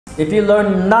If you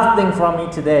learn nothing from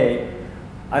me today,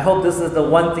 I hope this is the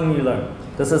one thing you learn.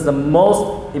 This is the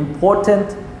most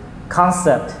important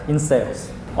concept in sales.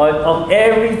 Of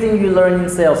everything you learn in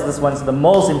sales, this one is the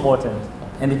most important.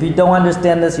 And if you don't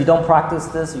understand this, you don't practice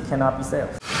this, you cannot be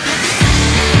sales.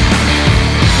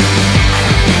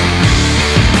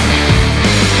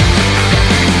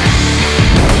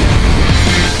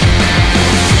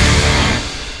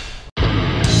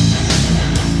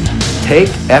 Take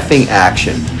effing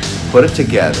action, put it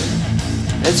together,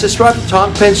 and subscribe to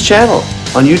Tom Penn's channel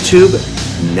on YouTube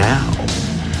now.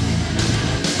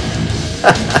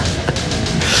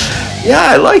 Yeah,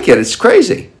 I like it. It's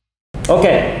crazy.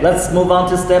 Okay, let's move on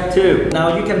to step 2.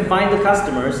 Now you can find the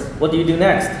customers. What do you do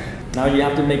next? Now you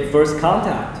have to make first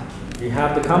contact. You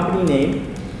have the company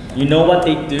name. You know what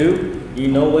they do. You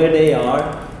know where they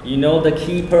are. You know the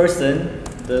key person,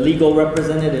 the legal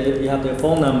representative. You have their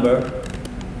phone number.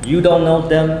 You don't know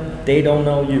them. They don't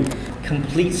know you.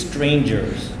 Complete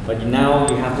strangers. But now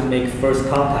you have to make first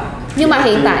contact. Nhưng mà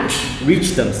hiện tại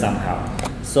reach them somehow.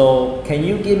 So can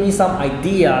you give me some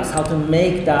ideas how to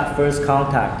make that first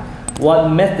contact? What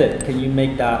method can you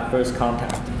make that first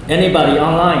contact? Anybody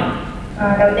online?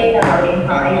 Đầu tiên là gọi điện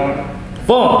thoại.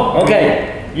 Phone. Okay.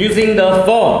 Using the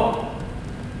phone.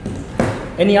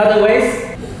 Any other ways?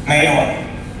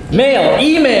 Mail.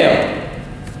 Email.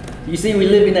 You see, we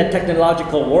live in a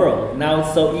technological world. Now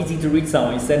it's so easy to reach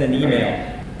someone. You send an email.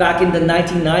 Back in the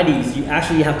 1990s, you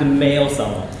actually have to mail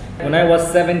someone. When I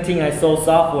was 17, I sold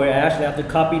software. I actually have to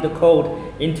copy the code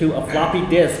into a floppy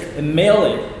disk and mail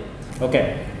it.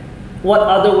 Okay. What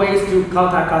other ways to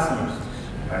contact customers?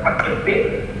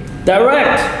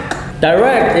 Direct.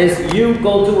 Direct is you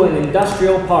go to an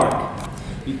industrial park.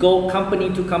 You go company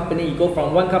to company. You go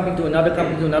from one company to another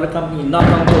company to another company. You knock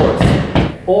on doors.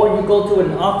 Or you go to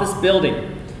an office building.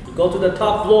 You go to the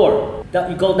top floor.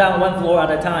 You go down one floor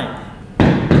at a time.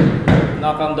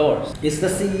 Knock on doors. It's the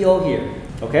CEO here.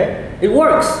 Okay? It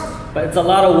works, but it's a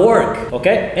lot of work.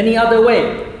 Okay? Any other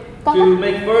way to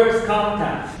make first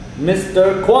contact?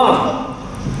 Mr. Kwang.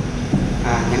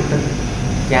 Nhắn tin,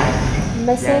 chat,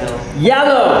 message,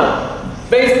 Yellow.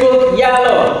 Facebook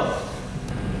Yellow.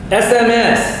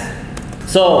 SMS.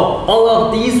 So all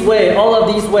of these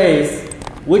ways,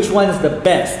 which one is the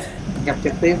best? gặp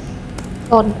trực tiếp.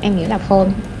 phone, em nghĩ là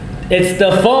phone. It's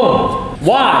the phone.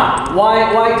 Why?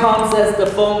 Why Tom says the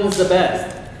phone is the best?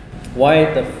 Why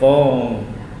the phone?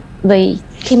 Vì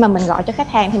khi mà mình gọi cho khách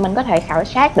hàng thì mình có thể khảo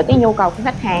sát được cái nhu cầu của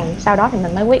khách hàng, sau đó thì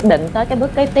mình mới quyết định tới cái bước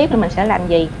kế tiếp là mình sẽ làm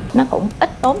gì. Nó cũng ít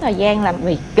tốn thời gian làm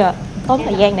việc, tốn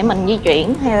thời gian để mình di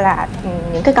chuyển hay là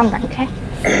những cái công đoạn khác.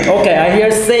 Okay, I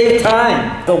hear save time.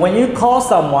 So when you call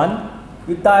someone,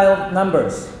 you dial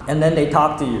numbers and then they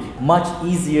talk to you. Much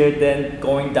easier than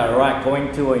going direct,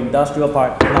 going to an industrial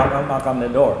park, knock on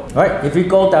their door. Right? If you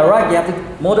go direct, you have to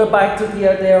motorbike to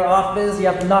their office, you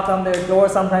have to knock on their door,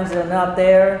 sometimes they're not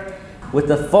there. With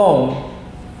the phone,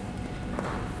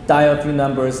 dial a few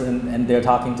numbers and they're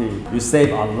talking to you. You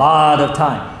save a lot of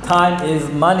time. Time is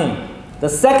money. The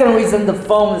second reason the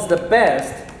phone is the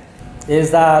best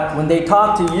is that when they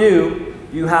talk to you,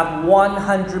 you have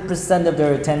 100% of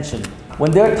their attention.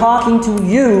 When they're talking to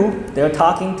you, they're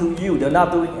talking to you. They're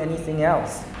not doing anything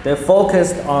else. They're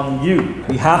focused on you.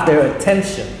 You have their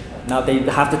attention. Now they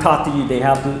have to talk to you. They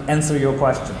have to answer your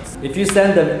questions. If you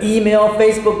send them email,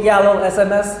 Facebook, Yellow,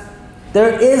 SMS,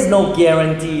 there is no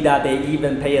guarantee that they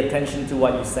even pay attention to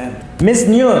what you send. Miss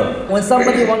Nguyen, when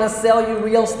somebody want to sell you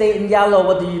real estate in Yellow,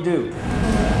 what do?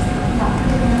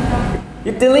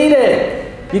 You delete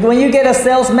it. When you get a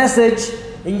sales message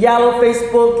in Yellow,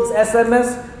 Facebook,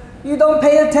 SMS, you don't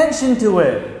pay attention to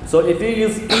it. So if you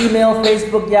use email,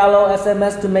 Facebook, Yellow,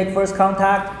 SMS to make first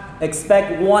contact,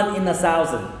 expect 1 in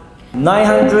 1,000.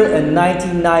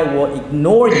 999 will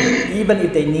ignore you even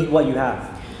if they need what you have.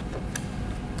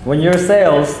 When you're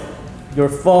sales, your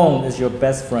phone is your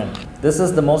best friend. This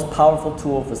is the most powerful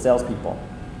tool for salespeople.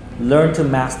 Learn to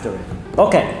master it.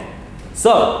 Okay,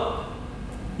 so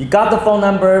you got the phone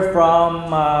number from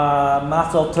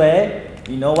Maso Tue.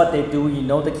 You know what they do. You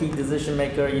know the key decision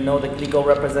maker. You know the legal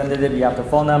representative. You have the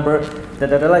phone number.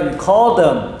 You call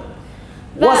them.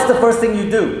 What's the first thing you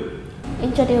do?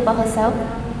 Introduce about herself.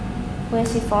 Where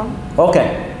is she from?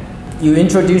 Okay, you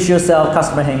introduce yourself.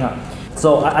 Customer hang up.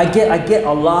 So I get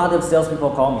a lot of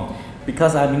salespeople call me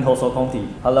because I'm in Hoso County.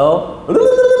 Hello,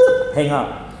 hang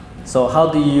up. So how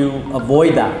do you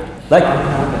avoid that? Like,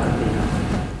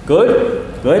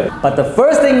 good. But the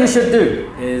first thing you should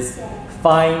do is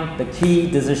find the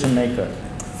key decision maker.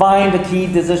 Find the key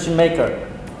decision maker.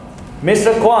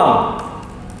 Mr. Kwang,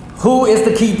 who is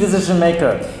the key decision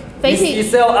maker? Vậy thì You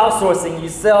sell outsourcing, you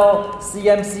sell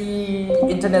CMC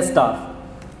internet stuff.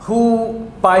 Who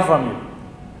buy from you?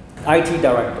 IT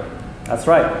director. That's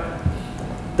right.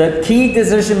 The key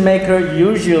decision maker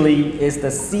usually is the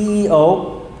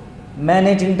CEO,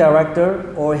 managing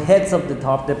director, or heads of the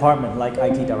top department like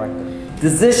IT director.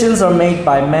 Decisions are made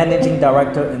by managing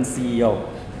director and CEO.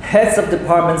 Heads of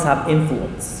departments have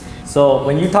influence. So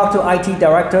when you talk to IT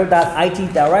director, that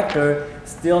IT director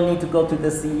still need to go to the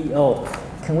CEO.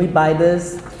 Can we buy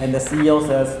this? And the CEO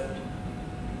says,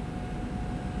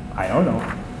 I don't know.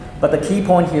 But the key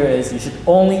point here is you should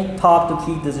only talk to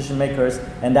key decision makers,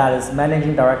 and that is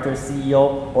managing director,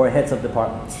 CEO, or heads of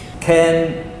departments.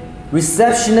 Can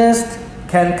receptionist,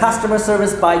 can customer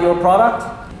service buy your product?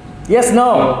 Yes,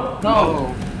 no?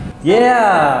 No.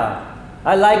 Yeah,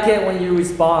 I like it when you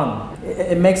respond.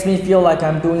 It makes me feel like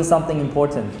I'm doing something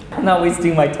important. I'm not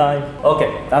wasting my time.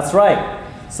 Okay, that's right.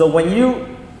 So when you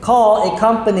call a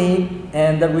company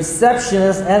and the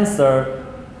receptionist answer,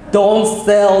 don't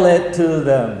sell it to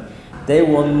them. They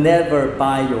will never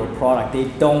buy your product. They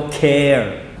don't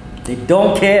care. They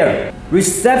don't care.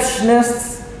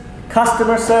 Receptionists,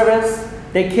 customer service,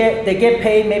 they get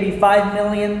paid maybe 5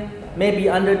 million, maybe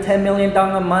under 10 million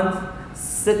down a month.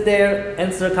 Sit there,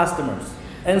 answer customers,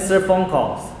 answer phone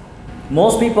calls.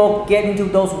 Most people get into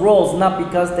those roles not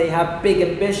because they have big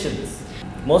ambitions.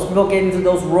 Most people get into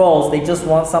those roles, they just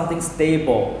want something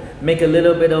stable, make a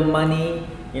little bit of money,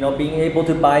 being able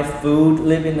to buy food,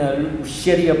 live in a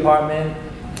shitty apartment,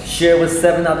 share with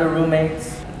 7 other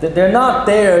roommates. They're not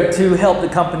there to help the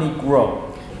company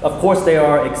grow. Of course, there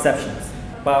are exceptions,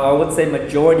 but I would say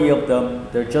majority of them,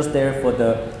 they're just there for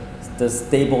the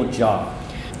stable job.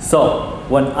 So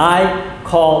when I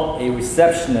call a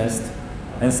receptionist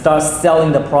and start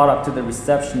selling the product to the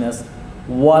receptionist,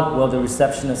 what will the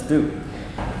receptionist do?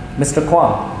 Mr.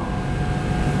 Kwang.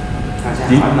 Họ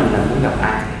sẽ hỏi mình là muốn gặp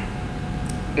ai.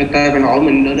 Người ta phải hỏi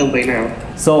mình ở đơn vị nào.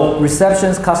 So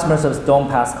receptions, customer service don't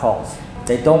pass calls.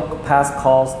 They don't pass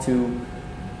calls to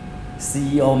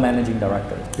CEO, managing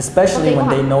director, especially when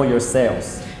they know your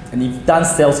sales. And if you've done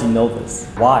sales, you know this.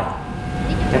 Why?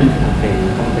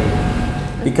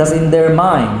 Because in their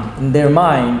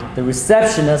mind, the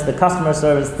receptionist, the customer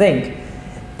service think,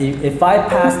 if I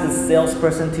pass the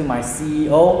salesperson to my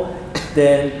CEO,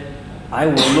 then I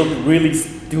will look really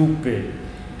stupid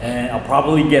and I'll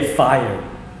probably get fired.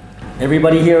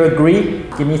 Everybody here agree?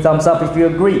 Give me thumbs up if you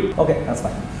agree. Okay, that's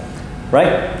fine.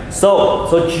 Right?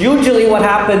 So usually what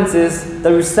happens is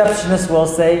the receptionist will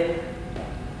say,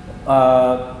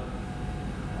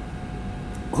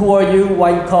 who are you?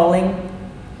 Why are you calling?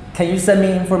 Can you send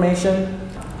me information?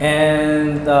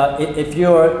 And if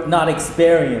you're not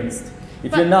experienced,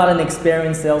 if you're not an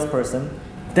experienced salesperson,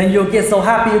 then you'll get so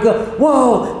happy, you go,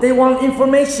 whoa, they want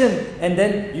information. And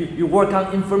then you work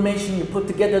on information, you put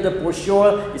together the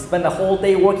brochure, you spend the whole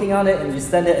day working on it, and you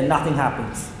send it and nothing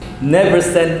happens. Never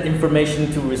send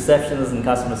information to receptionists and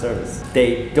customer service.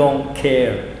 They don't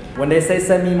care. When they say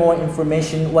send me more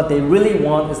information, what they really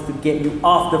want is to get you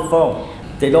off the phone.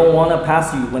 They don't want to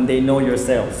pass you when they know your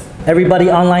sales. Everybody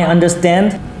online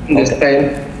understand?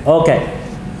 Understand. Okay.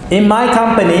 In my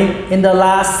company, in the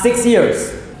last 6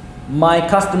 years, my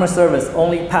customer service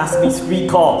only passed me 3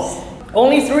 calls.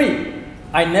 Only 3.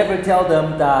 I never tell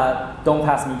them that don't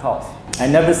pass me calls. I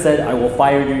never said I will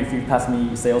fire you if you pass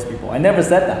me salespeople. I never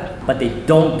said that, but they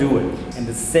don't do it. And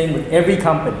the same with every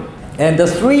company. And the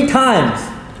 3 times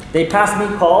they pass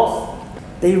me calls,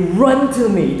 they run to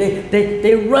me.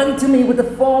 They run to me with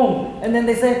the phone, and then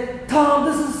they say, Tom,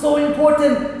 this is so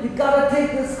important. You gotta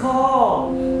take this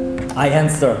call. I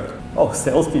answer, oh,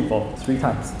 salespeople, 3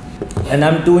 times. And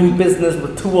I'm doing business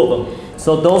with 2 of them.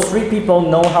 So those 3 people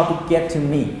know how to get to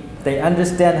me. They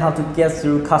understand how to get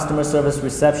through customer service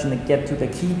reception and get to the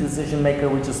key decision maker,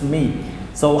 which is me.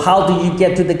 So how do you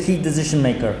get to the key decision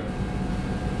maker?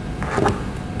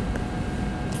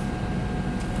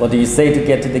 What do you say to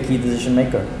get to the key decision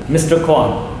maker? Mr.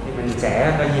 Kwang. Thì mình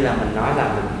sẽ coi như là mình nói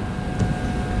là mình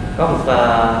có một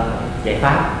giải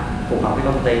pháp phù hợp với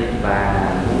công ty và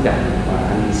muốn gặp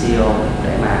anh CEO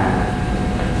để mà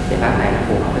giải pháp này nó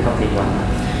phù hợp với công ty của anh.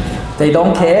 They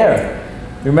don't care.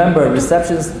 Remember,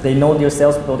 receptionists, they know their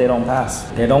salespeople, they don't pass.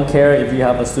 They don't care if you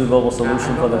have a suitable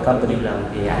solution for the company.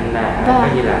 Thì anh coi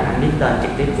như là anh biết tên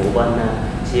trực tiếp của bên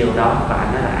CEO đó và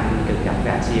anh nói là anh cần gặp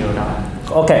cái CEO đó.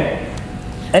 Okay.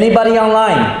 Anybody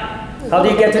online? How do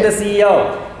you get to the CEO?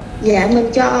 Dạ,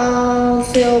 mình cho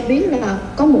CEO biết là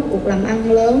có một cuộc làm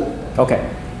ăn lớn. Okay.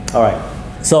 All right.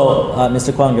 So,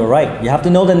 Mr. Kwang, you're right. You have to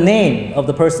know the name of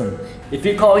the person. If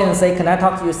you call in and say, can I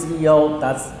talk to your CEO?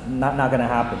 That's not going to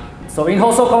happen. So in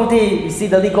Hoso Conti, you see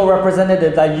the legal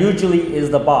representative that usually is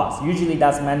the boss. Usually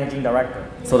that's managing director.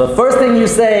 So the first thing you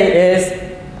say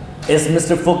is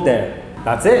Mr. Phuc there?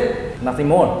 That's it, nothing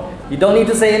more. You don't need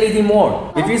to say anything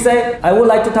more. If you say, I would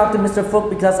like to talk to Mr. Phuc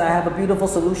because I have a beautiful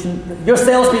solution, you're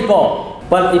salespeople.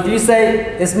 But if you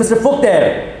say, is Mr. Phuc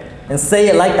there? And say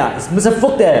it like that, is Mr.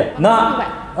 Phuc there?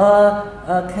 Not,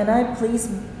 can I please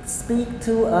speak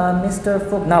to Mr.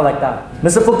 Phuc? Not like that.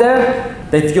 Mr. Phuc there?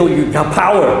 They feel you got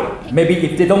power. Maybe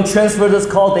if they don't transfer this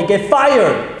call, they get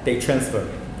fired. They transfer.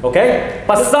 Okay?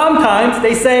 But sometimes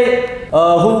they say,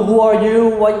 who are you?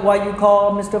 Why you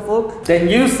call Mr. Phuc? Then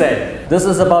you say, this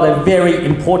is about a very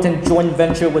important joint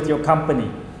venture with your company.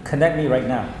 Connect me right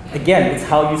now. Again, it's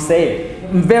how you say it.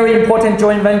 Very important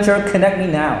joint venture, connect me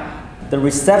now. The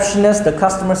receptionist, the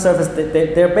customer service,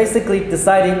 they're basically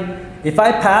deciding, if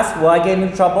I pass, will I get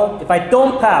into trouble? If I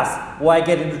don't pass, will I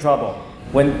get into trouble?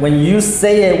 When you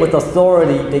say it with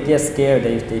authority, they get scared,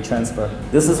 they transfer.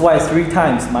 This is why 3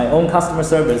 times my own customer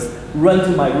service run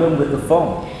to my room with the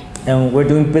phone. And we're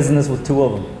doing business with 2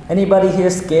 of them. Anybody here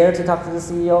scared to talk to the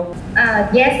CEO?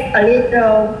 Yes, a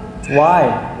little.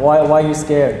 Why? Why are you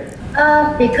scared?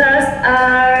 Because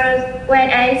when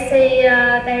I see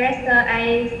director,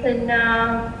 I think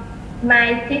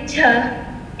my teacher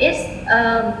is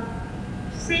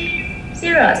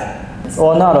serious.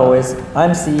 Well, not always.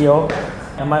 I'm CEO.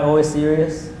 Am I always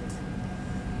serious?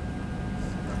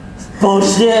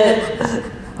 Bullshit!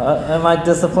 Am I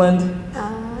disciplined?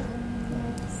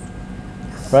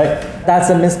 Right? That's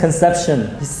a misconception.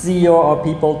 CEO are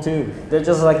people too. They're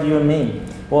just like you and me.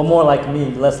 Well, more like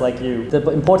me, less like you. The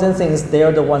important thing is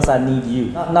they're the ones that need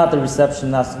you, not the reception,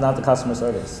 not the customer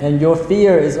service. And your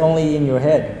fear is only in your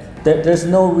head. There's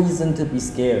no reason to be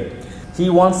scared. He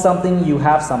wants something, you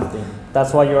have something.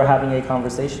 That's why you're having a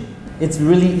conversation. It's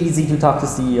really easy to talk to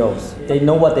CEOs. They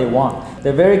know what they want.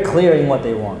 They're very clear in what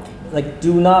they want. Like,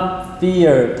 do not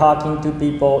fear talking to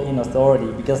people in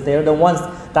authority because they're the ones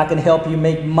that can help you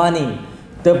make money.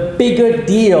 The bigger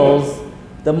deals,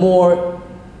 the more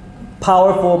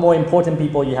powerful, more important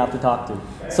people you have to talk to.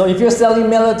 So if you're selling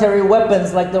military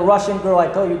weapons like the Russian girl I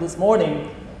told you this morning,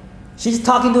 she's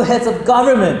talking to heads of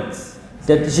governments.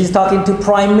 She's talking to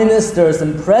prime ministers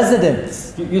and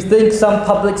presidents. You think some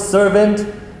public servant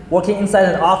working inside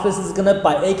an office is gonna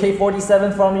buy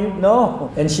AK-47 from you?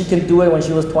 No. And she can do it when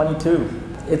she was 22.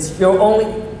 It's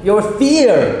your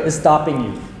fear is stopping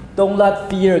you. Don't let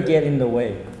fear get in the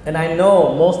way. And I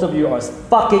know most of you are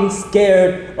fucking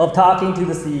scared of talking to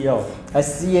the CEO. I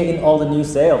see it in all the new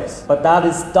sales. But that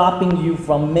is stopping you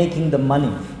from making the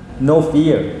money. No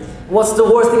fear. What's the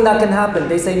worst thing that can happen?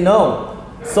 They say no.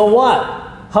 So what?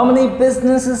 How many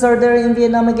businesses are there in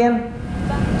Vietnam again?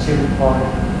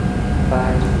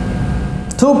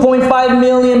 2.5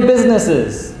 million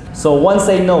businesses. So one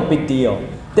say no, big deal.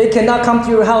 They cannot come to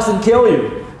your house and kill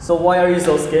you. So why are you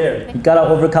so scared? You gotta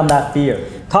overcome that fear.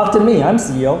 Talk to me, I'm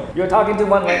CEO. You're talking to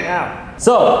one right now.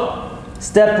 So,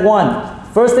 step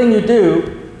 1. First thing you do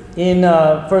in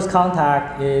first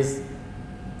contact is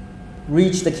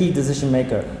reach the key decision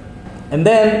maker. And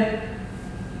then,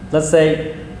 let's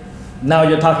say, now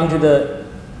you're talking to the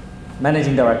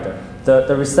managing director.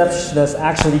 The receptionist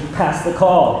actually passed the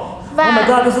call. Oh my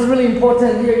God, this is really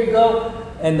important, here you go.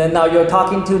 And then now you're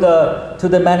talking to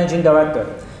the managing director.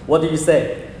 What do you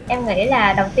say? Em nghĩ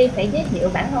là đầu tiên phải giới thiệu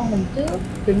bản thân mình trước.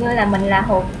 Ví dụ như là mình là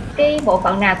một cái bộ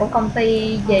phận nào của công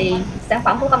ty gì, sản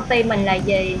phẩm của công ty mình là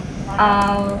gì,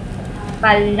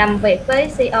 và làm việc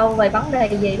với CEO về vấn đề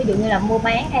gì, ví dụ như là mua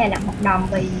bán hay là làm hợp đồng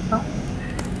về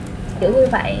kiểu như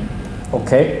vậy.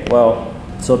 Okay, well,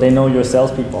 so they know you're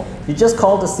salespeople. You just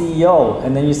call the CEO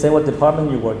and then you say what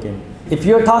department you work in. If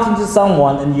you're talking to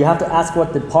someone and you have to ask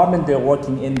what department they're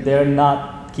working in, they're not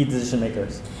key decision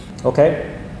makers. Okay?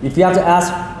 If you have to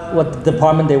ask what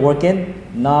department they work in,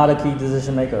 not a key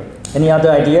decision maker. Any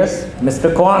other ideas?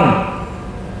 Mr. Kwon.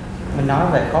 Mình nói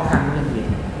về khó khăn của doanh nghiệp.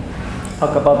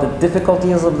 Talk about the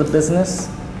difficulties of the business.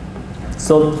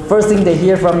 So first thing they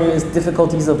hear from you is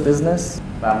difficulties of business.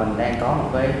 Và mình đang có một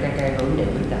cái hướng giải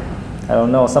quyết đó. I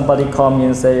don't know, somebody call me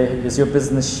and say, is your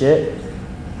business shit?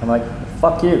 I'm like,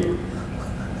 fuck you.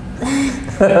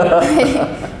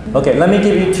 Okay, let me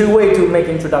give you 2 ways to make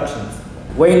introductions.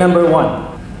 Way number 1.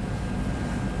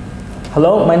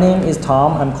 Hello, my name is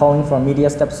Tom. I'm calling from Media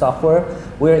Step Software.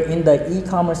 We're in the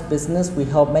e-commerce business. We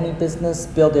help many businesses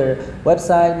build their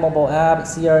website, mobile app,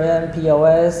 CRM,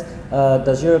 POS.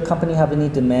 Does your company have any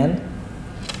demand?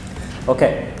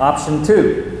 Okay, option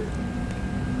 2.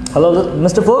 Hello,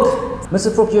 Mr. Phuc. Mr.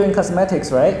 Fook, you're in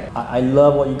cosmetics, right? I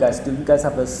love what you guys do. You guys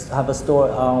have a store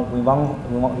on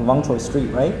Wang Choi Street,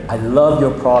 right? I love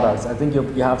your products. I think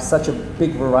you have such a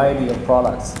big variety of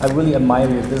products. I really admire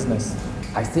your business.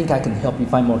 I think I can help you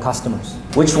find more customers.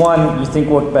 Which one you think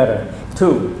worked better?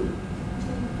 Two.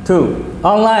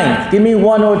 Online, give me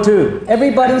 1 or 2.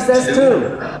 Everybody says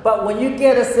 2. But when you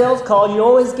get a sales call, you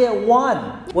always get 1.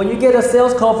 When you get a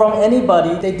sales call from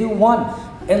anybody, they do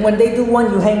 1. And when they do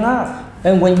 1, you hang up.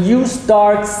 And when you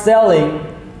start selling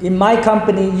in my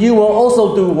company, you will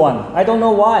also do 1. I don't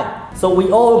know why. So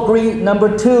we all agree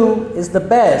number 2 is the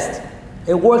best.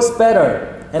 It works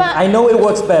better. And I know it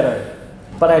works better.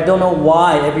 But I don't know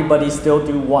why everybody still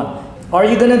do 1. Are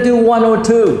you gonna do 1 or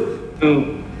 2?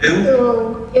 2.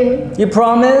 You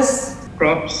promise?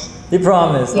 Props. You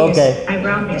promise? Yes, Okay. I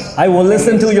promise. I will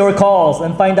listen to your calls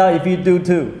and find out if you do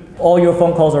too. All your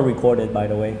phone calls are recorded, by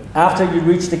the way. After you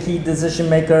reach the key decision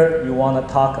maker, you want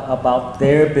to talk about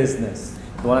their business.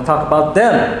 You want to talk about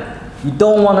them. You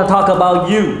don't want to talk about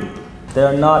you.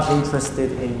 They're not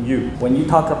interested in you. When you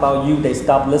talk about you, they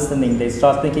stop listening. They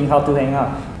start thinking how to hang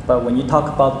up. But when you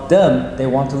talk about them, they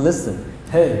want to listen.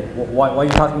 Hey, why are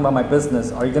you talking about my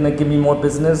business? Are you going to give me more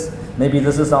business? Maybe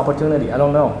this is an opportunity. I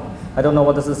don't know. I don't know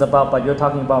what this is about, but you're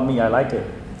talking about me. I like it.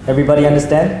 Everybody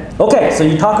understand? Okay, so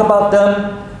you talk about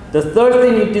them. The third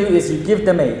thing you do is you give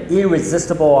them an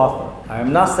irresistible offer.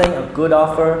 I'm not saying a good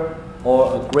offer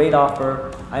or a great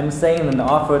offer. I'm saying an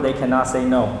offer they cannot say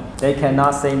no. They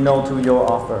cannot say no to your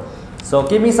offer. So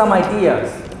give me some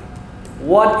ideas.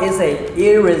 What is an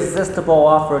irresistible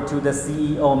offer to the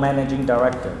CEO, Managing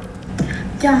Director?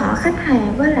 Cho họ khách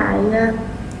hàng với lại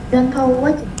doanh thu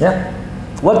quá. Yeah.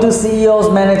 What do CEOs,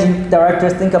 Managing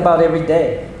Directors think about every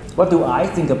day? What do I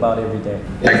think about every day?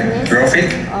 Like profit.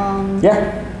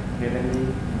 Yeah.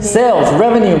 Sales,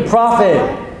 revenue, profit,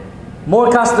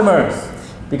 more customers.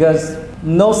 Because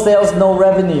no sales, no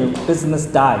revenue, business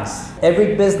dies.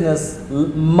 Every business,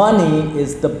 money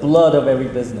is the blood of every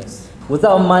business.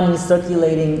 Without money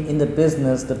circulating in the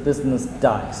business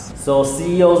dies. So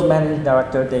CEOs, managing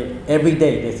director, every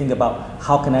day they think about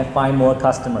how can I find more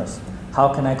customers?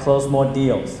 How can I close more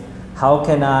deals? How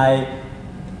can I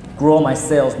grow my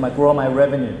sales, grow my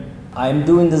revenue? I'm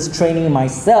doing this training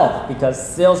myself because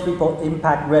salespeople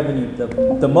impact revenue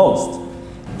the most.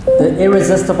 The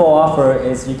irresistible offer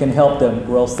is you can help them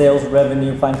grow sales,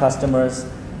 revenue, find customers,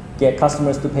 get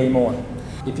customers to pay more.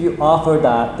 If you offer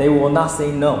that, they will not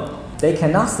say no. They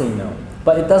cannot say no.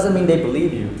 But it doesn't mean they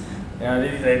believe you.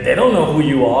 They don't know who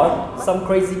you are. Some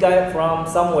crazy guy from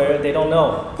somewhere, they don't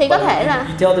know. Thì có thể là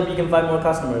You tell them you can find more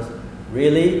customers.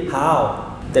 Really? How?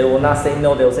 They will not say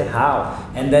no, they will say how.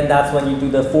 And then that's when you do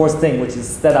the fourth thing, which is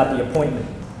set up the appointment.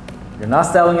 You're not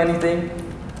selling anything?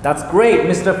 That's great,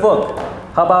 Mr. Fook.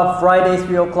 How about Friday,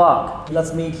 3 o'clock?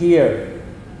 Let's meet here.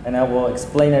 And I will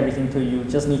explain everything to you.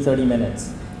 Just need 30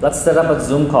 minutes. Let's set up a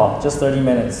Zoom call, just 30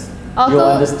 minutes. You'll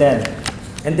understand.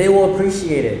 And they will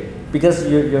appreciate it because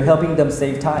you're helping them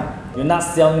save time. You're not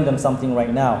selling them something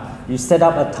right now. You set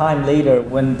up a time later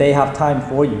when they have time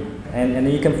for you. And then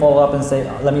you can follow up and say,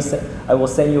 I will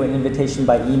send you an invitation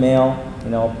by email,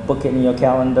 book it in your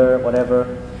calendar,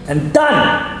 whatever. And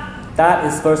done! That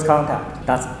is first contact.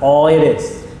 That's all it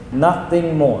is.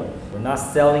 Nothing more. You're not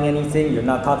selling anything. You're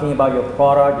not talking about your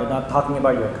product. You're not talking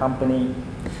about your company.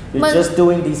 You're just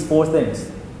doing these four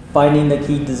things. Finding the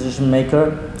key decision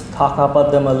maker, talk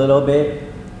about them a little bit,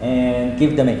 and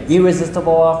give them an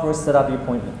irresistible offer, set up the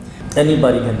appointment.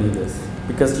 Anybody can do this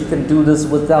because you can do this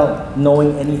without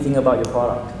knowing anything about your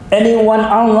product. Anyone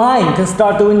online can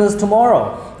start doing this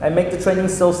tomorrow. I make the training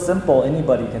so simple,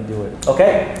 anybody can do it.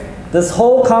 Okay? This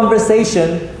whole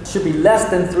conversation should be less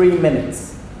than 3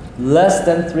 minutes. Less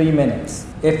than 3 minutes.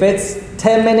 If it's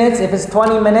 10 minutes, if it's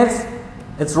 20 minutes,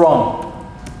 it's wrong.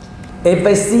 If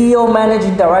a CEO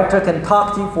managing director can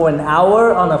talk to you for an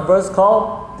hour on a first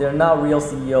call, they're not real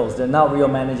CEOs. They're not real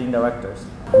managing directors.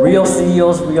 Real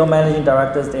CEOs, real managing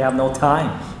directors, they have no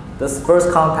time. This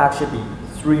first contact should be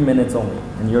 3 minutes only.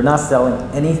 And you're not selling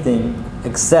anything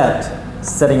except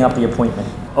setting up the appointment.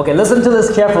 Okay, listen to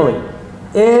this carefully.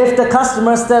 If the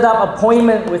customer set up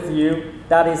appointment with you,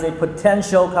 that is a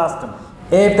potential customer.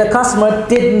 If the customer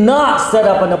did not set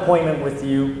up an appointment with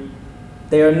you,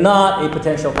 they are not a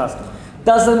potential customer.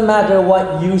 Doesn't matter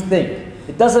what you think.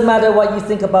 It doesn't matter what you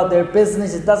think about their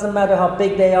business. It doesn't matter how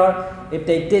big they are. If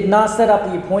they did not set up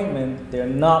the appointment, they're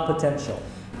not potential.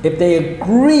 If they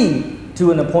agree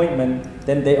to an appointment,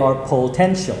 then they are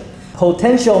potential.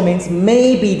 Potential means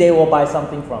maybe they will buy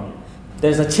something from you.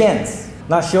 There's a chance,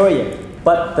 not sure yet.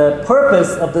 But the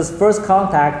purpose of this first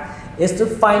contact is to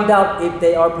find out if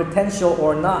they are potential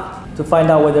or not. To to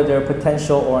find out whether they're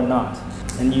potential or not.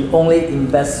 And you only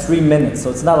invest 3 minutes, so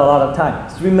it's not a lot of time.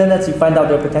 3 minutes, you find out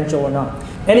they're potential or not.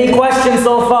 Any questions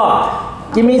so far?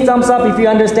 Give me a thumbs up if you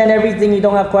understand everything, you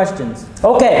don't have questions.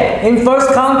 Okay, in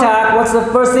first contact, what's the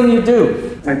first thing you do?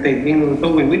 Tìm cái người có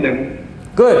quyền quyết định.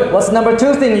 Good. What's number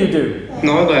 2 thing you do?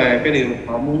 Nói về cái điều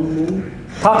họ muốn.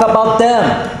 Talk about them,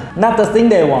 not the thing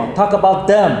they want. Talk about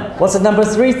them. What's the number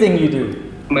 3 thing you do?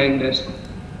 Mang đến,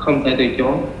 không thể từ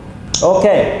chối.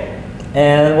 Okay.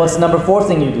 And what's the number 4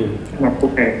 thing you do? Gặp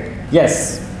khách hàng.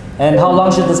 Yes. And how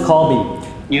long should this call be?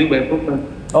 Dưới 7 phút thôi.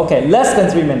 Okay, less than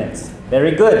 3 minutes.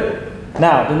 Very good.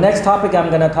 Now, the next topic I'm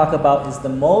going to talk about is the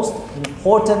most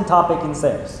important topic in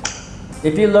sales.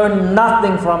 If you learn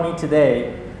nothing from me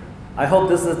today, I hope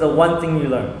this is the one thing you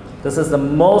learn. This is the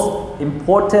most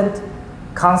important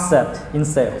concept in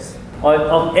sales.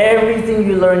 Of everything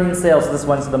you learn in sales, this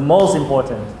one's the most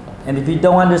important. And if you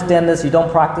don't understand this, you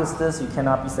don't practice this, you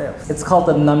cannot be sales. It's called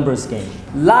the numbers game.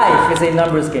 Life is a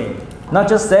numbers game, not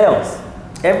just sales.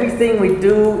 Everything we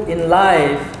do in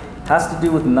life has to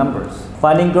do with numbers.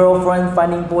 Finding girlfriend,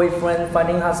 finding boyfriend,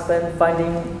 finding husband,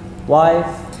 finding wife,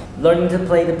 learning to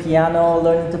play the piano,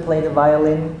 learning to play the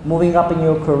violin, moving up in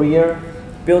your career,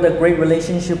 build a great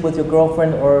relationship with your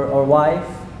girlfriend or wife.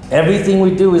 Everything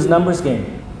we do is numbers game,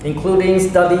 including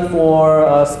study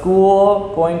for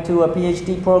school, going to a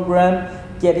PhD program,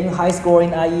 getting high score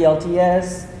in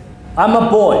IELTS. I'm a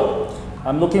boy.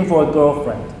 I'm looking for a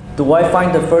girlfriend. Do I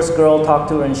find the first girl, talk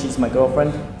to her, and she's my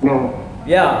girlfriend? No.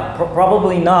 Yeah,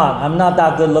 probably not. I'm not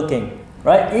that good looking,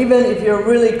 right? Even if you're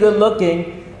really good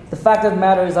looking, the fact of the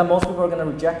matter is that most people are going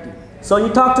to reject you. So you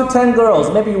talk to 10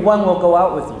 girls, maybe one will go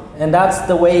out with you. And that's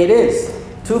the way it is.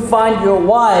 To find your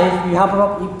wife, you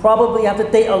probably have to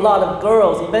date a lot of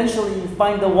girls. Eventually you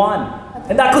find the one.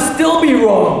 And that could still be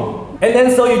wrong. And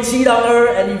then so you cheat on her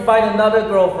and you find another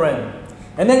girlfriend.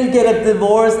 And then you get a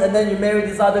divorce and then you marry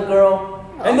this other girl.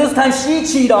 And this time she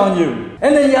cheat on you.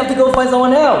 And then you have to go find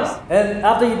someone else. And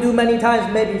after you do many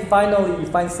times, maybe finally you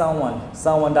find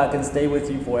someone that can stay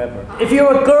with you forever. If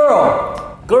you're a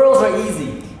girl, girls are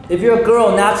easy. If you're a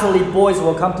girl, naturally boys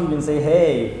will come to you and say,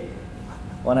 hey,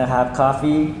 wanna have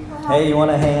coffee? Hey, you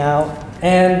wanna hang out?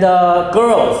 And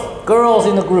girls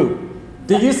in the group.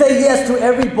 Do you say yes to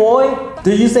every boy?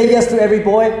 Do you say yes to every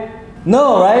boy?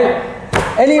 No, right?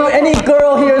 Any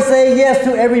girl here say yes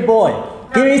to every boy?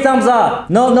 Give me thumbs up.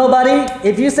 No, nobody?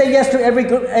 If you say yes to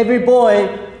every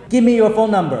boy, give me your phone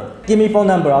number. Give me phone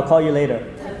number, I'll call you later.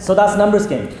 So that's numbers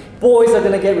game. Boys are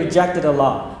gonna get rejected a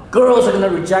lot. Girls are gonna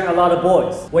reject a lot of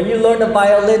boys. When you learn the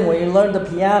violin, when you learn the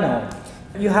piano,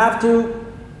 you have to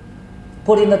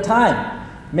put in the time.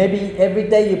 Maybe every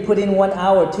day you put in 1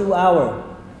 hour, 2 hours.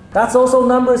 That's also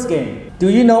numbers game. Do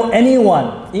you know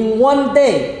anyone in one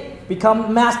day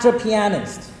become master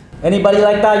pianist? Anybody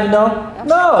like that you know?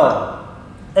 No.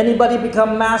 Anybody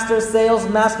become master sales,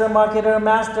 master marketer,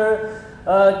 master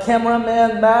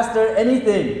cameraman, master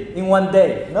anything in one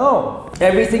day? No.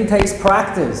 Everything takes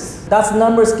practice. That's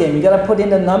numbers game. You gotta put in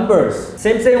the numbers.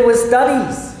 Same thing with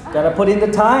studies. Gotta put in the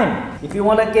time. If you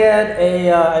wanna get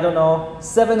a,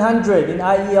 700 in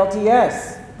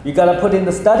IELTS, you gotta put in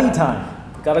the study time.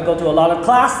 You gotta go to a lot of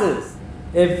classes.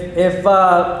 If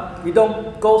you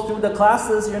don't go through the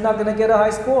classes, you're not gonna get a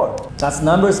high score. That's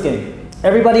numbers game.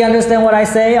 Everybody understand what I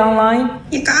say online?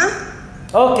 Dạ có.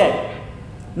 Okay.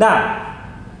 Now,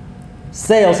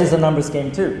 sales is a numbers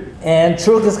game too. And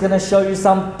Truc is going to show you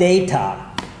some data.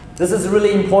 This is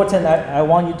really important. I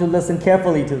want you to listen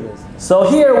carefully to this. So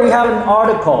here we have an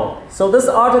article. So this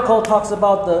article talks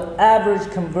about the average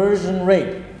conversion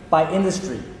rate by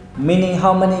industry, meaning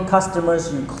how many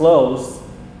customers you close.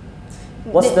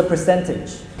 What's the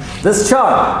percentage? This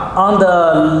chart on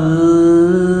the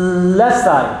left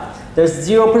side, there's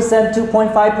 0%,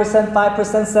 2.5%,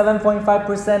 5%,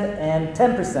 7.5%, and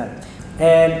 10%.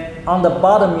 And on the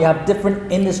bottom, you have different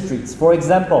industries. For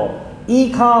example,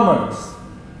 e-commerce,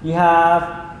 you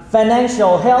have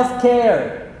financial,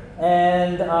 healthcare,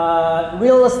 and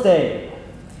real estate.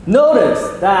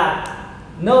 Notice that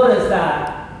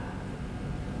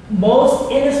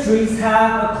most industries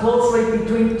have a close rate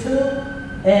between 2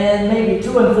 and maybe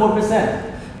 2 and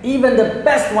 4%. Even the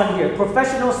best one here,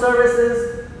 professional services,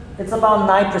 it's about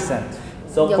 9%.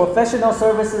 So professional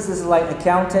services is like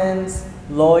accountants,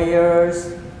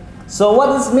 lawyers. So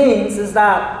what this means is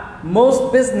that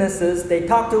most businesses, they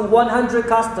talk to 100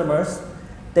 customers,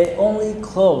 they only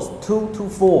close 2 to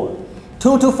 4.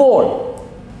 2 to 4.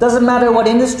 Doesn't matter what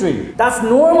industry. That's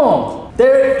normal.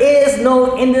 There is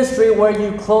no industry where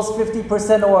you close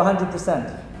 50% or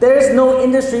 100%. There is no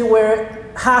industry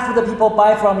where half of the people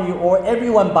buy from you or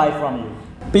everyone buy from you.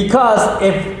 Because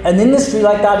if an industry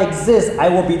like that exists, I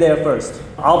will be there first.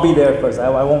 I'll be there first. I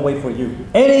won't wait for you.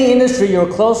 Any industry, your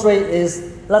close rate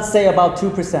is, let's say, about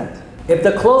 2%. If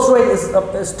the close rate is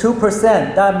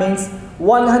 2%, that means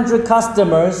 100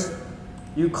 customers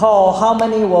you call, how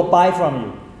many will buy from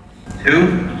you?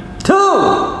 2.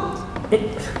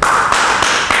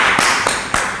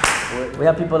 We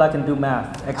have people that can do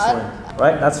math. Excellent.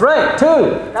 Right? That's right. 2.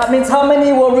 That means how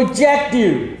many will reject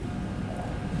you?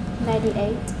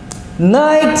 98.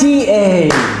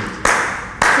 98.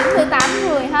 98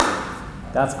 người ha.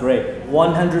 That's great.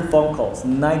 100 phone calls.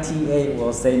 98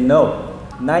 will say no.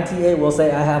 98 will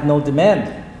say I have no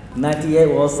demand. 98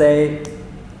 will say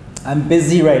I'm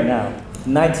busy right now.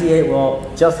 98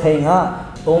 will just hang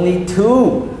up. Only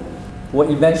 2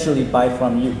 will eventually buy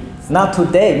from you. Not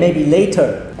today, maybe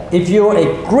later. If you're a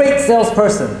great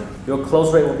salesperson, your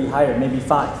close rate will be higher, maybe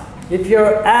 5. If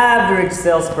you're an average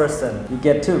salesperson, you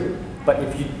get 2. But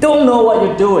if you don't know what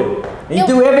you're doing, and you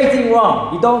do everything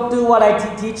wrong, you don't do what I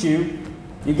teach you,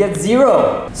 you get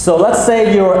 0. So let's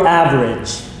say you're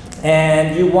average,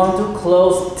 and you want to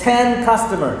close 10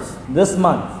 customers this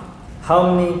month.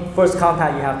 How many first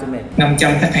contact you have to make?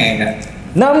 500 khách hàng ạ.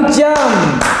 500!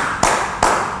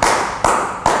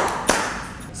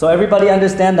 So everybody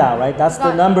understand that, right? That's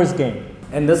the numbers game.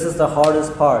 And this is the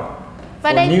hardest part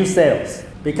for new sales.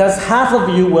 Because half of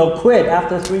you will quit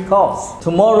after 3 calls.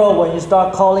 Tomorrow when you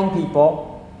start calling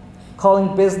people,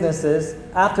 calling businesses,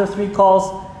 after 3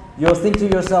 calls, you'll think to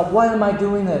yourself, why am I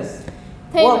doing this?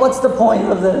 What's the point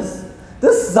of this?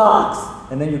 This sucks!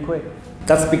 And then you quit.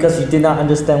 That's because you did not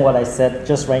understand what I said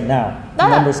just right now. The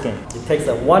numbers game. It takes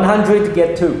a 100 to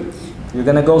get 2. You're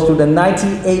gonna go through the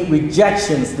 98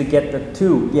 rejections to get the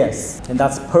 2, yes. And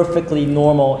that's perfectly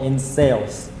normal in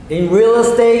sales. In real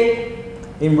estate,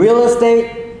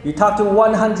 you talk to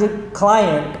 100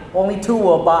 clients, only 2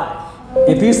 will buy.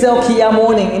 If you sell Kia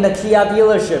Morning in a Kia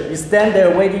dealership, you stand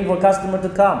there waiting for customer to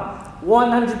come.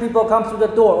 100 people come through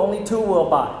the door, only 2 will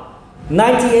buy.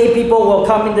 98 people will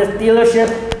come in the dealership,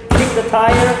 kick the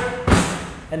tire,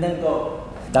 and then go.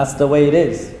 That's the way it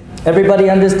is. Everybody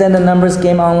understand the numbers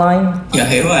game online? Dạ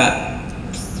hiểu ạ.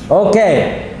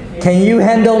 Okay. Can you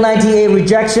handle 98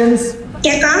 rejections?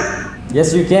 Dạ có.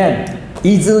 Yes, you can.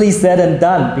 Easily said and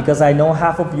done, because I know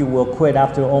half of you will quit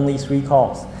after only 3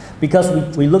 calls. Because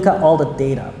we look at all the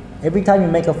data. Every time you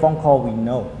make a phone call, we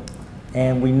know.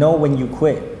 And we know when you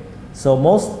quit. So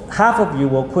half of you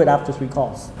will quit after 3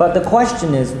 calls. But the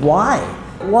question is, why?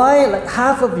 Why like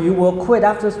half of you will quit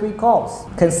after 3 calls?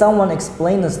 Can someone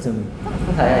explain this to me?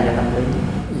 Có thể là do tâm lý.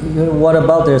 What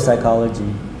about their psychology?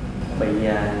 Bị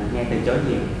nghe từ chối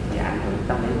nhiều thì ảnh hưởng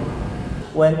tâm lý của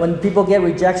họ. When people get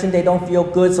rejection, they don't feel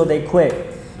good, so they quit.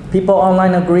 People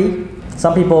online agree?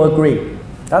 Some people agree.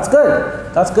 That's good.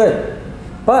 That's good.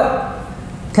 But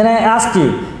can I ask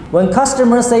you, when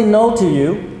customers say no to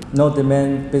you, no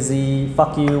demand, busy,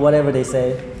 fuck you, whatever they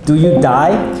say, do you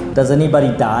die? Does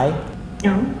anybody die?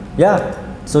 No. Yeah.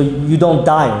 So you don't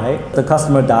die, right? The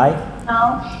customer die?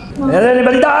 No. Did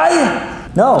anybody die?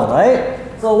 No, right?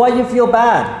 So why you feel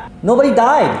bad? Nobody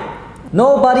died.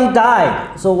 Nobody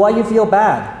died. So why you feel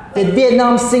bad? Did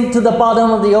Vietnam sink to the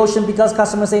bottom of the ocean because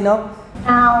customers say no?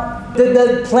 No. Did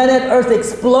the planet Earth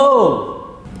explode?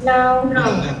 No. No.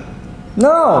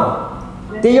 No.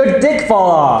 Did your dick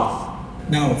fall off?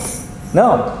 No.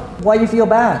 No. Why you feel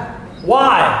bad?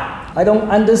 Why? I don't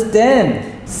understand.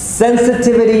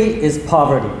 Sensitivity is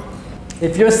poverty.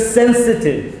 If you're a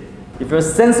sensitive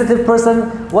person,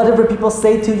 whatever people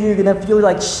say to you, you're gonna feel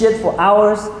like shit for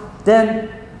hours, then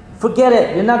forget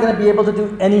it. You're not gonna be able to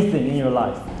do anything in your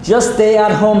life. Just stay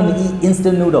at home and eat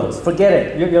instant noodles. Forget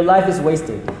it. Your life is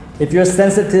wasted. If you're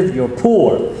sensitive, you're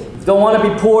poor. If you don't want to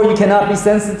be poor, you cannot be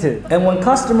sensitive. And when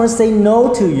customers say no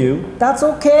to you, that's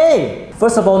okay.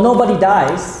 First of all, nobody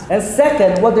dies. And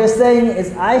second, what they're saying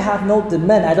is, I have no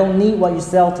demand. I don't need what you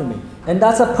sell to me. And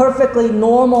that's a perfectly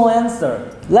normal answer.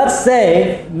 Let's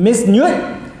say, Miss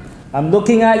Nhật, I'm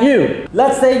looking at you.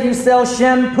 Let's say you sell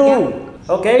shampoo.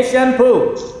 Okay,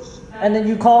 shampoo. And then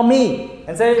you call me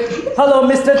and say, hello,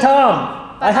 Mr. Tom.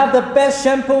 I have the best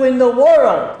shampoo in the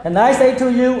world. And I say to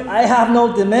you, I have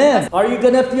no demand. Are you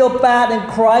gonna feel bad and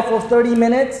cry for 30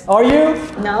 minutes? Are you?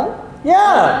 No.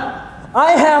 Yeah.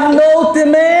 I have no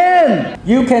demand.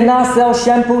 You cannot sell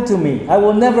shampoo to me. I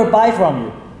will never buy from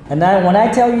you. And when I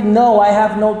tell you no, I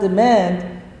have no demand,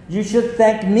 you should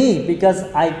thank me because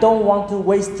I don't want to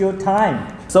waste your time.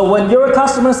 So when your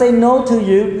customers say no to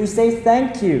you, you say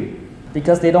thank you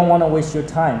because they don't want to waste your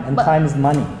time, and time is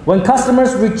money. When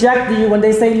customers reject you, when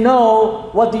they say no,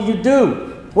 what do?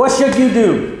 What should you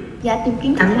do? Dạ tìm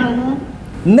kiếm cảm ơn.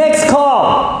 Next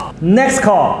call. Next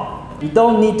call. You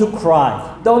don't need to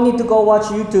cry. You don't need to go watch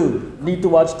YouTube. You need to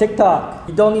watch TikTok.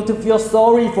 You don't need to feel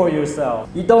sorry for yourself.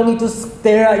 You don't need to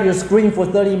stare at your screen for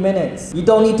 30 minutes. You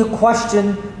don't need to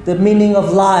question the meaning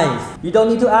of life. You don't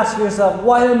need to ask yourself,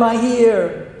 why am I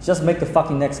here? Just make the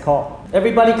fucking next call.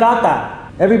 Everybody got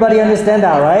that? Everybody understand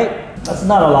that, right? That's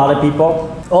not a lot of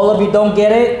people. All of you don't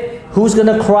get it? Who's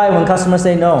gonna cry when customers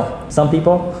say no? Some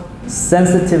people?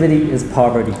 Sensitivity is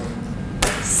poverty.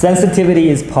 Sensitivity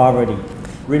is poverty.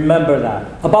 Remember that.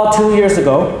 About 2 years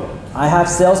ago, I have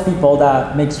salespeople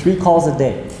that make 3 calls a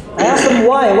day. I asked them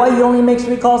why you only make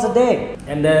 3 calls a day?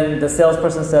 And then the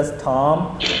salesperson says,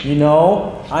 Tom, you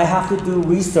know, I have to do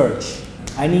research.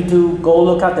 I need to go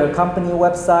look at their company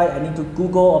website. I need to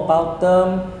Google about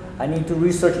them. I need to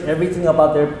research everything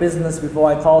about their business before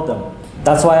I call them.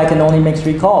 That's why I can only make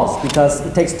 3 calls, because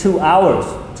it takes 2 hours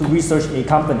to research a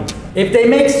company. If they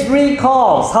make 3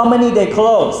 calls, how many they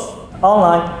close?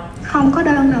 Online. Không có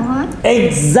đơn nào hết.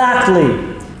 Exactly.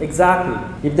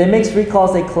 If they make 3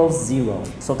 calls, they close 0.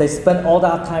 So they spend all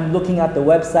that time looking at the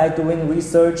website, doing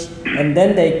research, and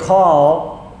then they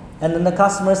call, and then the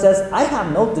customer says, I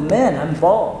have no demand, I'm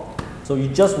bald. So you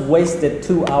just wasted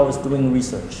 2 hours doing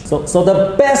research. So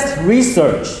the best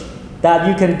research that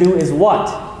you can do is what?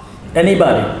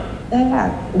 Anybody? Đó là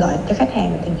gọi cho khách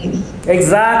hàng tìm hiểu.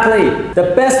 Exactly.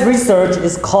 The best research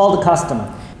is call the customer.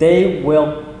 They will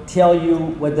tell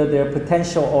you whether they're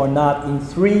potential or not in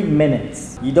 3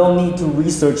 minutes. You don't need to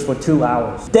research for 2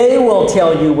 hours. They will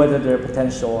tell you whether they're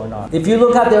potential or not. If you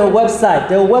look at their website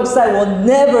will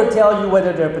never tell you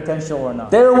whether they're potential or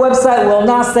not. Their website will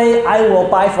not say, I will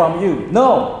buy from you.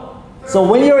 No. So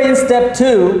when you're in step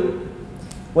 2,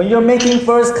 when you're making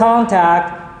first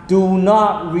contact, do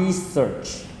not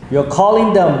research. You're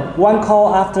calling them 1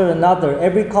 call after another.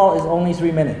 Every call is only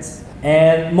 3 minutes.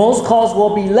 And most calls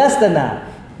will be less than that.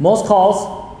 Most calls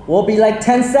will be like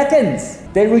 10 seconds.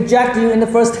 They reject you in the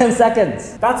first 10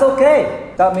 seconds. That's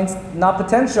okay. That means not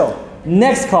potential.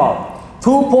 Next call.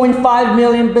 2.5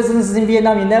 million businesses in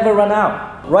Vietnam. You never run out.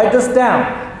 Write this down.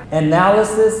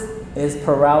 Analysis is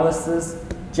paralysis.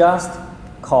 Just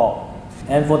call.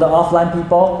 And for the offline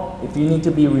people, if you need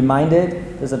to be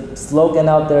reminded, there's a slogan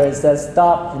out there. It says,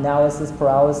 stop analysis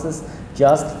paralysis.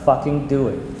 Just fucking do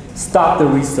it. Stop the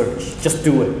research. Just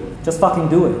do it. Just fucking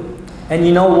do it. And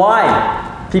you know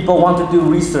why people want to do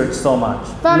research so much?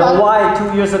 You know why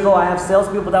 2 years ago I have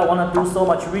salespeople that want to do so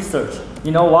much research?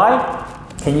 You know why?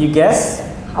 Can you guess?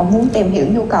 Họ muốn tìm hiểu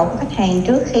nhu cầu của khách hàng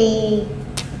trước khi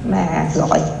mà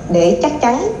gọi để chắc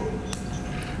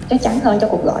chắn hơn cho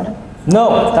cuộc gọi đó.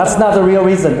 No, that's not the real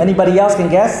reason. Anybody else can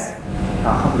guess?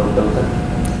 Họ không đủ tự tin.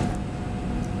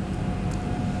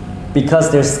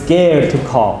 Because they're scared to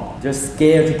call. They're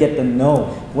scared to get the no.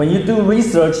 When you do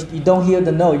research, you don't hear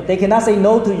the no. They cannot say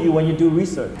no to you when you do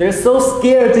research. They're so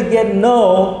scared to get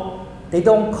no, they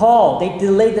don't call. They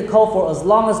delay the call for as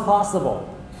long as possible.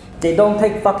 They don't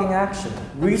take fucking action.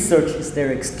 Research is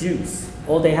their excuse.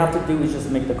 All they have to do is just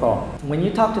make the call. When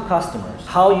you talk to customers,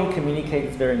 how you communicate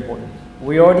is very important.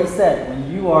 We already said,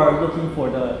 when you are looking for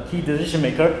the key decision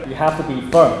maker, you have to be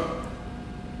firm.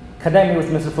 Connect me with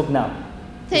Mr. Phuc now.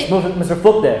 Mr.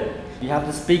 Phuc there. You have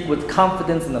to speak with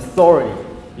confidence and authority.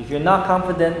 If you're not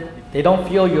confident, they don't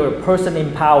feel you're a person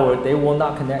empowered, they will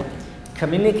not connect.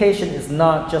 Communication is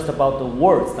not just about the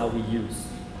words that we use.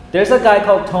 There's a guy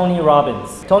called Tony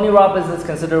Robbins. Tony Robbins is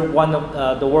considered one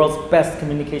of the world's best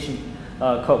communication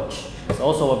coach. He's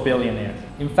also a billionaire.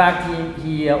 In fact,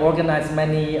 he organized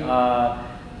many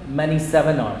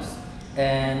seminars,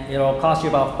 and it'll cost you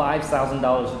about $5,000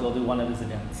 to go to one of his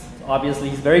events. Obviously,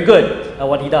 he's very good at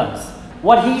what he does.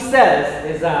 What he says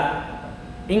is that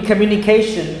in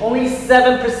communication, only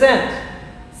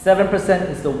 7%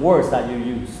 is the words that you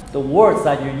use. The words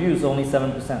that you use, only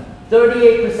 7%.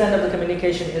 38% of the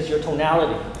communication is your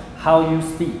tonality, how you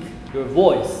speak, your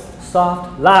voice,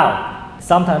 soft, loud.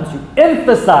 Sometimes you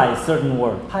emphasize certain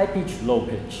words, high pitch, low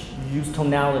pitch. You use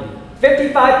tonality.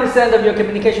 55% of your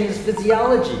communication is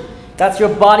physiology. That's your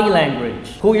body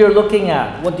language, who you're looking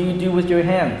at, what do you do with your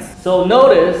hands. So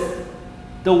notice,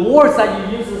 the words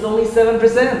that you use is only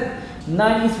 7%.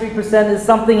 93% is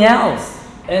something else.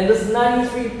 And this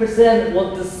 93%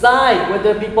 will decide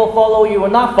whether people follow you or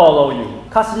not follow you.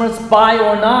 Customers buy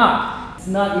or not. It's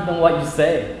not even what you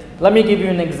say. Let me give you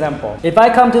an example. If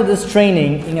I come to this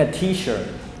training in a t-shirt,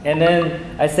 and then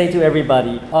I say to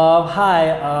everybody,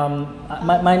 hi,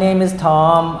 my name is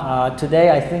Tom. Today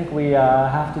I think we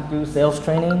have to do sales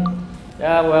training.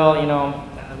 Yeah, well, you know,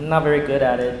 I'm not very good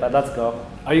at it, but let's go.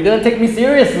 Are you gonna take me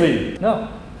seriously? No.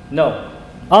 No.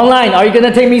 Online, are you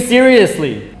gonna take me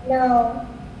seriously? No.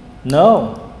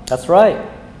 No, that's right.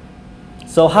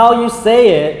 So how you say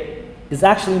it is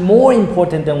actually more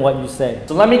important than what you say.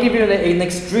 So let me give you an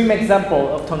extreme example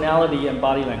of tonality and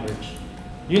body language.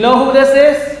 You know who this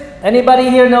is? Anybody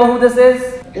here know who this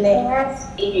is? Liên.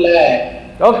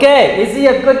 Okay, is he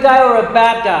a good guy or a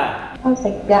bad guy?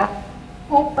 Bad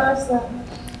person.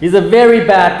 He's a very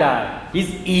bad guy.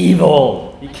 He's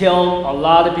evil. He killed a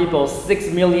lot of people,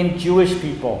 6 million Jewish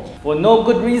people, for no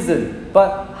good reason.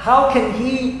 But how can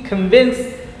he convince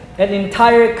an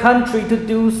entire country to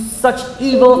do such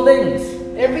evil things?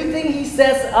 Everything he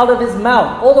says out of his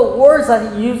mouth, all the words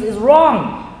that he uses is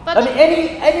wrong. I mean,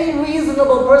 any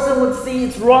reasonable person would see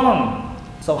it's wrong.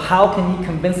 So how can he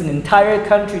convince an entire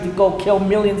country to go kill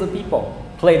millions of people?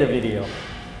 Play the video.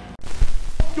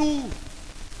 Du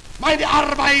meine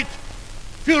Arbeit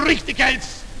für richtig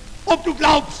hältst, ob du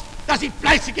glaubst, dass ich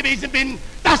fleißig gewesen bin,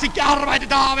 dass ich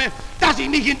gearbeitet habe, dass ich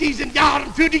mich in diesen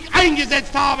Jahren für dich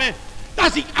eingesetzt habe,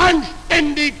 dass ich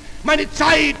anständig meine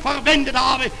Zeit verwendet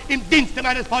habe im Dienste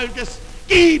meines Volkes.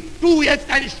 Gib du jetzt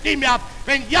deine Stimme ab.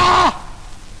 Wenn ja,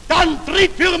 dann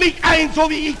tritt für mich ein, so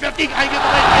wie ich für dich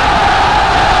eingetreten bin.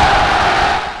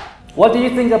 What do you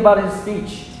think about his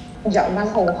speech? Giọng văn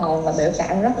hùng hồn và biểu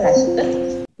cảm rất là xúc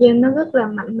tích. Dân nó rất là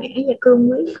mạnh mẽ và cương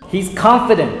quyết. He's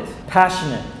confident,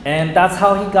 passionate, and that's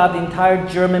how he got the entire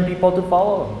German people to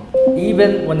follow him,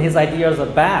 even when his ideas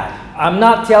are bad. I'm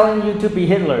not telling you to be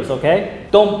Hitlers, okay?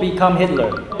 Don't become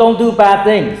Hitler. Don't do bad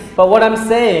things. But what I'm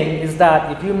saying is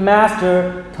that if you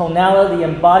master tonality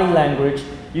and body language,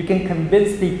 you can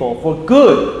convince people for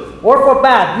good or for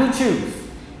bad, you choose.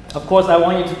 Of course, I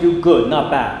want you to do good,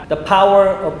 not bad. The power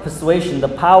of persuasion, the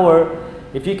power,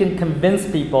 if you can convince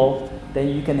people, then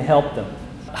you can help them.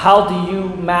 How do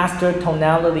you master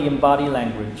tonality and body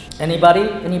language? Anybody?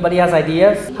 Anybody has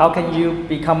ideas? How can you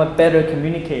become a better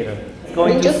communicator? It's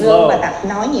going too slow. Và tập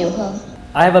nói nhiều hơn.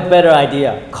 I have a better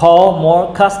idea. Call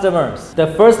more customers. The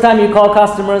first time you call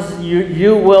customers,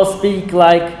 you will speak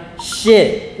like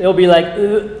shit. It'll be like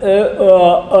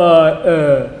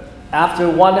After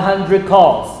 100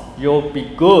 calls, you'll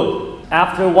be good.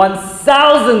 After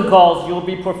 1,000 calls, you'll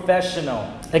be professional.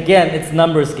 Again, it's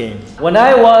numbers game. When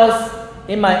I was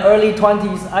in my early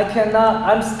 20s,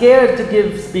 I'm scared to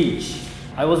give speech.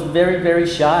 I was very, very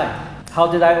shy. How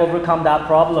did I overcome that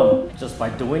problem? Just by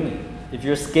doing it. If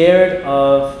you're scared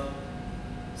of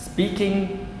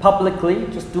speaking publicly,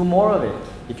 just do more of it.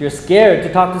 If you're scared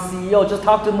to talk to CEO, just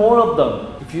talk to more of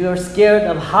them. If you're scared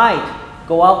of height,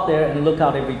 go out there and look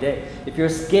out every day. If you're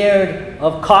scared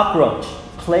of cockroach,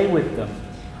 play with them.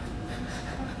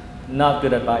 Not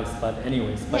good advice, but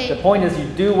anyways. But the point is you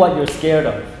do what you're scared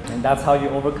of. And that's how you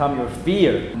overcome your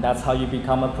fear. And that's how you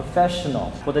become a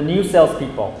professional. For the new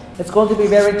salespeople, it's going to be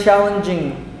very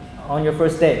challenging on your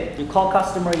first day. You call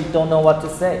customer, you don't know what to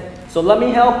say. So let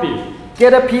me help you.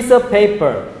 Get a piece of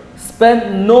paper.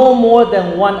 Spend no more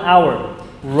than 1 hour.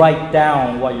 Write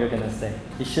down what you're going to say.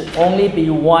 It should only be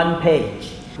 1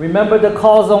 page. Remember, the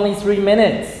call is only 3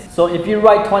 minutes. So if you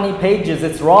write 20 pages,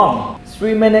 it's wrong.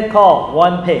 3-minute call,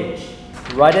 1 page.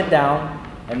 Write it down,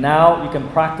 and now you can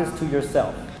practice to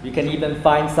yourself. You can even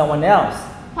find someone else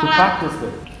to practice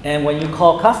with. And when you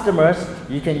call customers,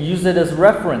 you can use it as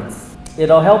reference.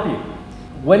 It'll help you.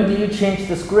 When do you change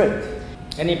the script?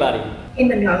 Anybody? Khi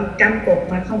mình gọi 100 cuộc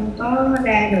mà không có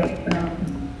ra được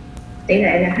tỷ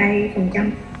lệ là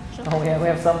 2%. Oh, yeah, we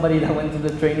have somebody that went to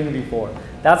the training before.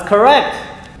 That's correct.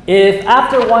 If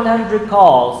after 100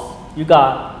 calls, you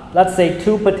got, let's say,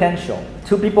 2 potential,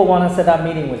 2 people want to set up a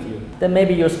meeting with you, then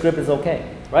maybe your script is okay,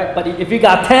 right? But if you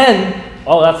got 10,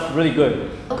 oh, that's really good.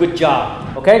 Good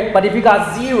job, okay? But if you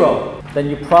got 0, then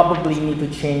you probably need to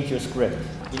change your script.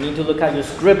 You need to look at your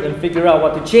script and figure out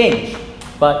what to change.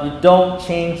 But you don't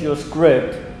change your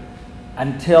script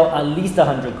until at least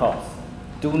 100 calls.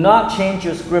 Do not change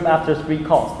your script after 3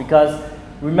 calls, because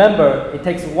remember, it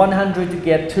takes 100 to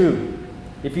get 2.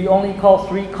 If you only call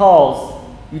 3 calls,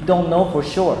 you don't know for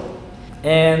sure.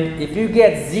 And if you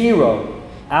get 0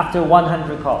 after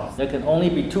 100 calls, there can only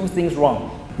be 2 things wrong.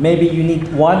 Maybe you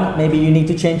need 1, maybe you need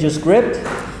to change your script,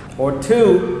 or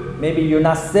 2, maybe you're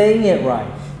not saying it right.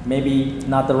 Maybe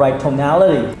not the right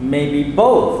tonality, maybe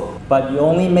both. But you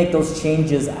only make those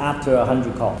changes after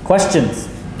 100 calls. Questions?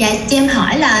 Dạ, cho em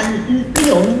hỏi là ví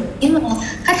dụ nếu mà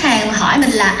khách hàng hỏi mình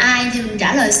là ai thì mình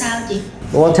trả lời sao chị?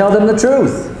 Well, tell them the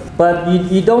truth. But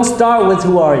you don't start with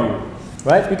who are you,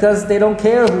 right? Because they don't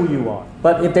care who you are.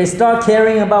 But if they start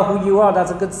caring about who you are,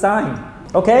 that's a good sign.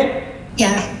 Okay? Dạ.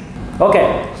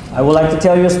 Okay, I would like to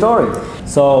tell you a story.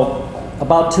 So,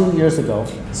 about 2 years ago,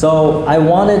 so I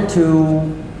wanted to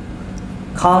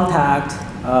contact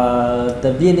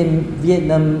the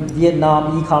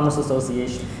Vietnam E-commerce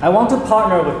association. I want to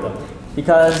partner with them.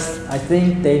 because I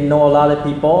think they know a lot of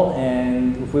people,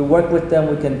 and if we work with them,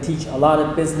 we can teach a lot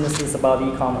of businesses about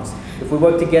e-commerce. If we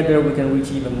work together, we can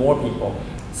reach even more people.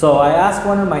 So I asked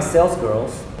one of my sales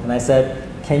girls, and I said,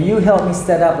 can you help me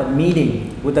set up a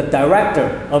meeting with the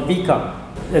director of VCOM?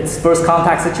 It's first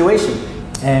contact situation.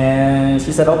 And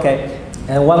she said, okay.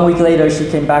 And 1 week later, she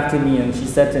came back to me and she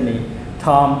said to me,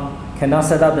 Tom, cannot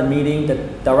set up the meeting. The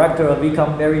director of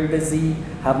VCOM very busy,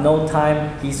 have no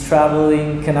time. He's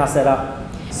traveling, cannot set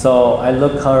up. So I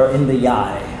looked her in the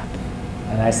eye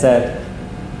and I said,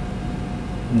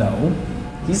 no,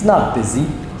 he's not busy.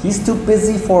 He's too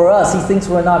busy for us. He thinks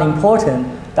we're not important.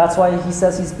 That's why he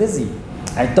says he's busy.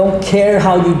 I don't care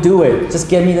how you do it. Just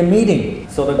get me the meeting.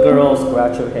 So the girl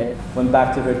scratched her head, went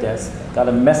back to her desk, got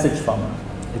a message from her.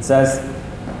 It says,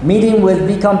 meeting with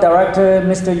VCOM director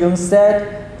Mr. Yung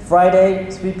said,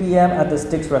 Friday, 3 p.m. at the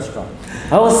Sticks restaurant.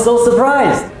 I was so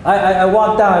surprised. I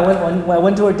walked down, I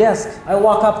went to her desk. I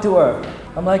walk up to her.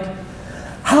 I'm like,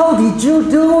 how did you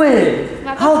do it?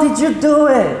 How did you do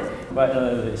it?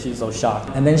 But she's so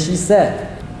shocked. And then she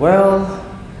said, well,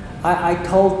 I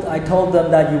told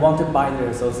them that you want to buy their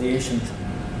association.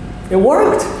 It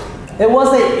worked. It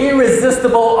was an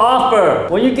irresistible offer.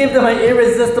 When you give them an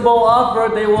irresistible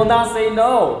offer, they will not say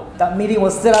no. That meeting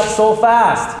was set up so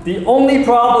fast. The only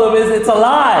problem is it's a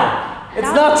lie.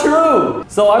 It's not true.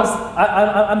 So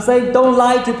I'm saying don't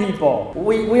lie to people.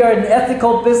 We are an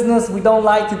ethical business. We don't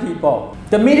lie to people.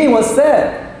 The meeting was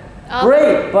set.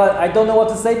 Great, but I don't know what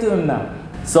to say to them now.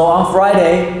 So on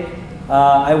Friday,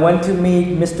 I went to meet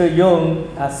Mr.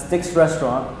 Yung at Sticks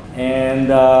restaurant, and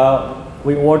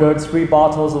we ordered 3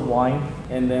 bottles of wine,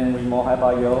 and then we mohai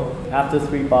bayo. After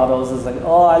 3 bottles, it's like,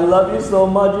 oh, I love you so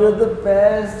much, you're the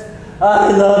best,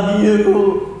 I love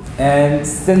you. And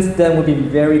since then, we've been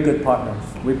very good partners.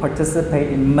 We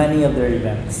participate in many of their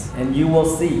events, and you'll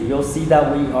see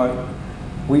that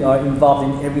we are involved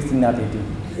in everything that they do.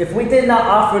 If we did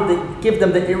not give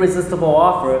them the irresistible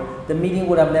offer, the meeting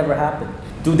would have never happened.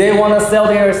 Do they want to sell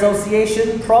their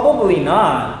association? Probably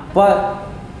not. But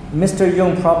Mr.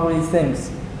 Yung probably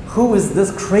thinks, who is this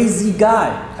crazy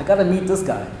guy? I gotta meet this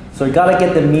guy. So you gotta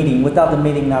get the meeting. Without the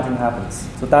meeting, nothing happens.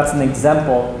 So that's an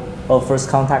example of first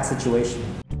contact situation.